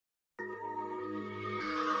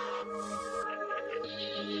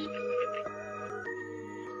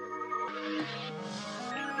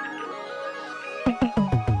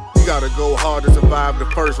gotta go hard to survive the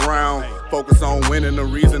first round. Focus on winning, the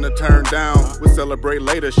reason to turn down. We celebrate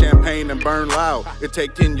later, champagne and burn loud. It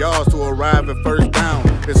take 10 yards to arrive at first down.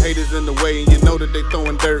 There's haters in the way and you know that they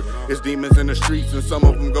throwing dirt. It's demons in the streets and some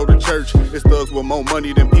of them go to church. It's thugs with more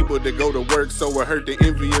money than people that go to work. So it hurt the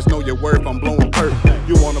envious, know your worth, I'm blowing perk.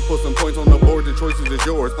 You wanna put some points on the board, the choices is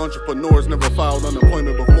yours. Entrepreneurs never filed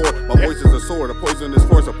unemployment before. My voice is a sword, a poisonous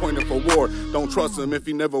force appointed for war. Don't trust him if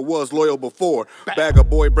he never was loyal before. Bag a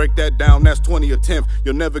boy, break that down, that's 20 a 10th.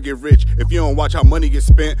 You'll never get rich if you don't watch how money gets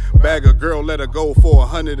spent. Bag a girl, let her go for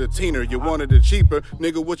 100 a teener. You wanted it cheaper,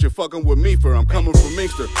 nigga, what you fucking with me for? I'm coming from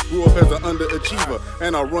Inkster, grew up as an underachiever,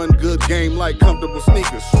 and I run good game like comfortable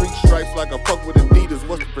sneakers. Street stripes like I fuck with Adidas,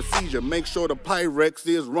 what's the procedure? Make sure the Pyrex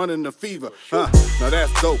is running the fever. Now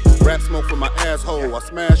that's dope, rap smoke from my asshole. I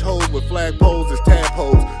smash hoes with flagpoles as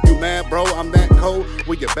tadpoles. You mad, bro? I'm that cold.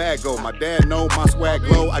 Where your bag go? My dad know my swag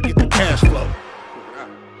glow. I get the cash flow.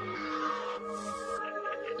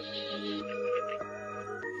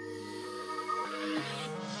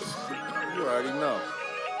 You already know.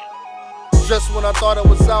 Just when I thought I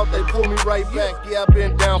was out, they pulled me right back. Yeah, I've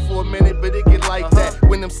been down for a minute, but it get like that.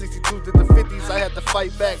 When them 62s to the 50s, I had to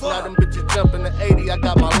fight back. Now them bitches jumping to 80, I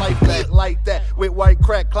got my life back like that. With white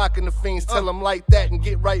crack, clocking the fiends, tell them like that and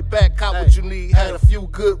get right back. Caught what you need, had a few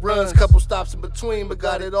good runs, couple stops in between, but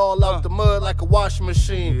got it all out the mud like a washing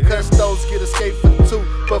machine. Custos get escape for the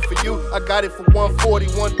 2, but for you, I got it for 140,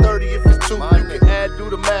 130 if it's 2. You can add, do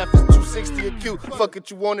the math, it's 260 a Q. Fuck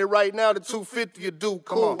it, you want it right now, the 250 you do.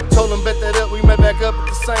 Come on. Told them bet that up, we met back up at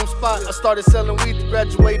the same spot. I started selling weed to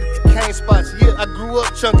graduate at the cane spots. Yeah, I grew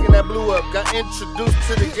up chunking that blew up. Got introduced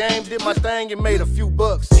to the game, did my thing and made a few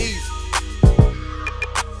bucks.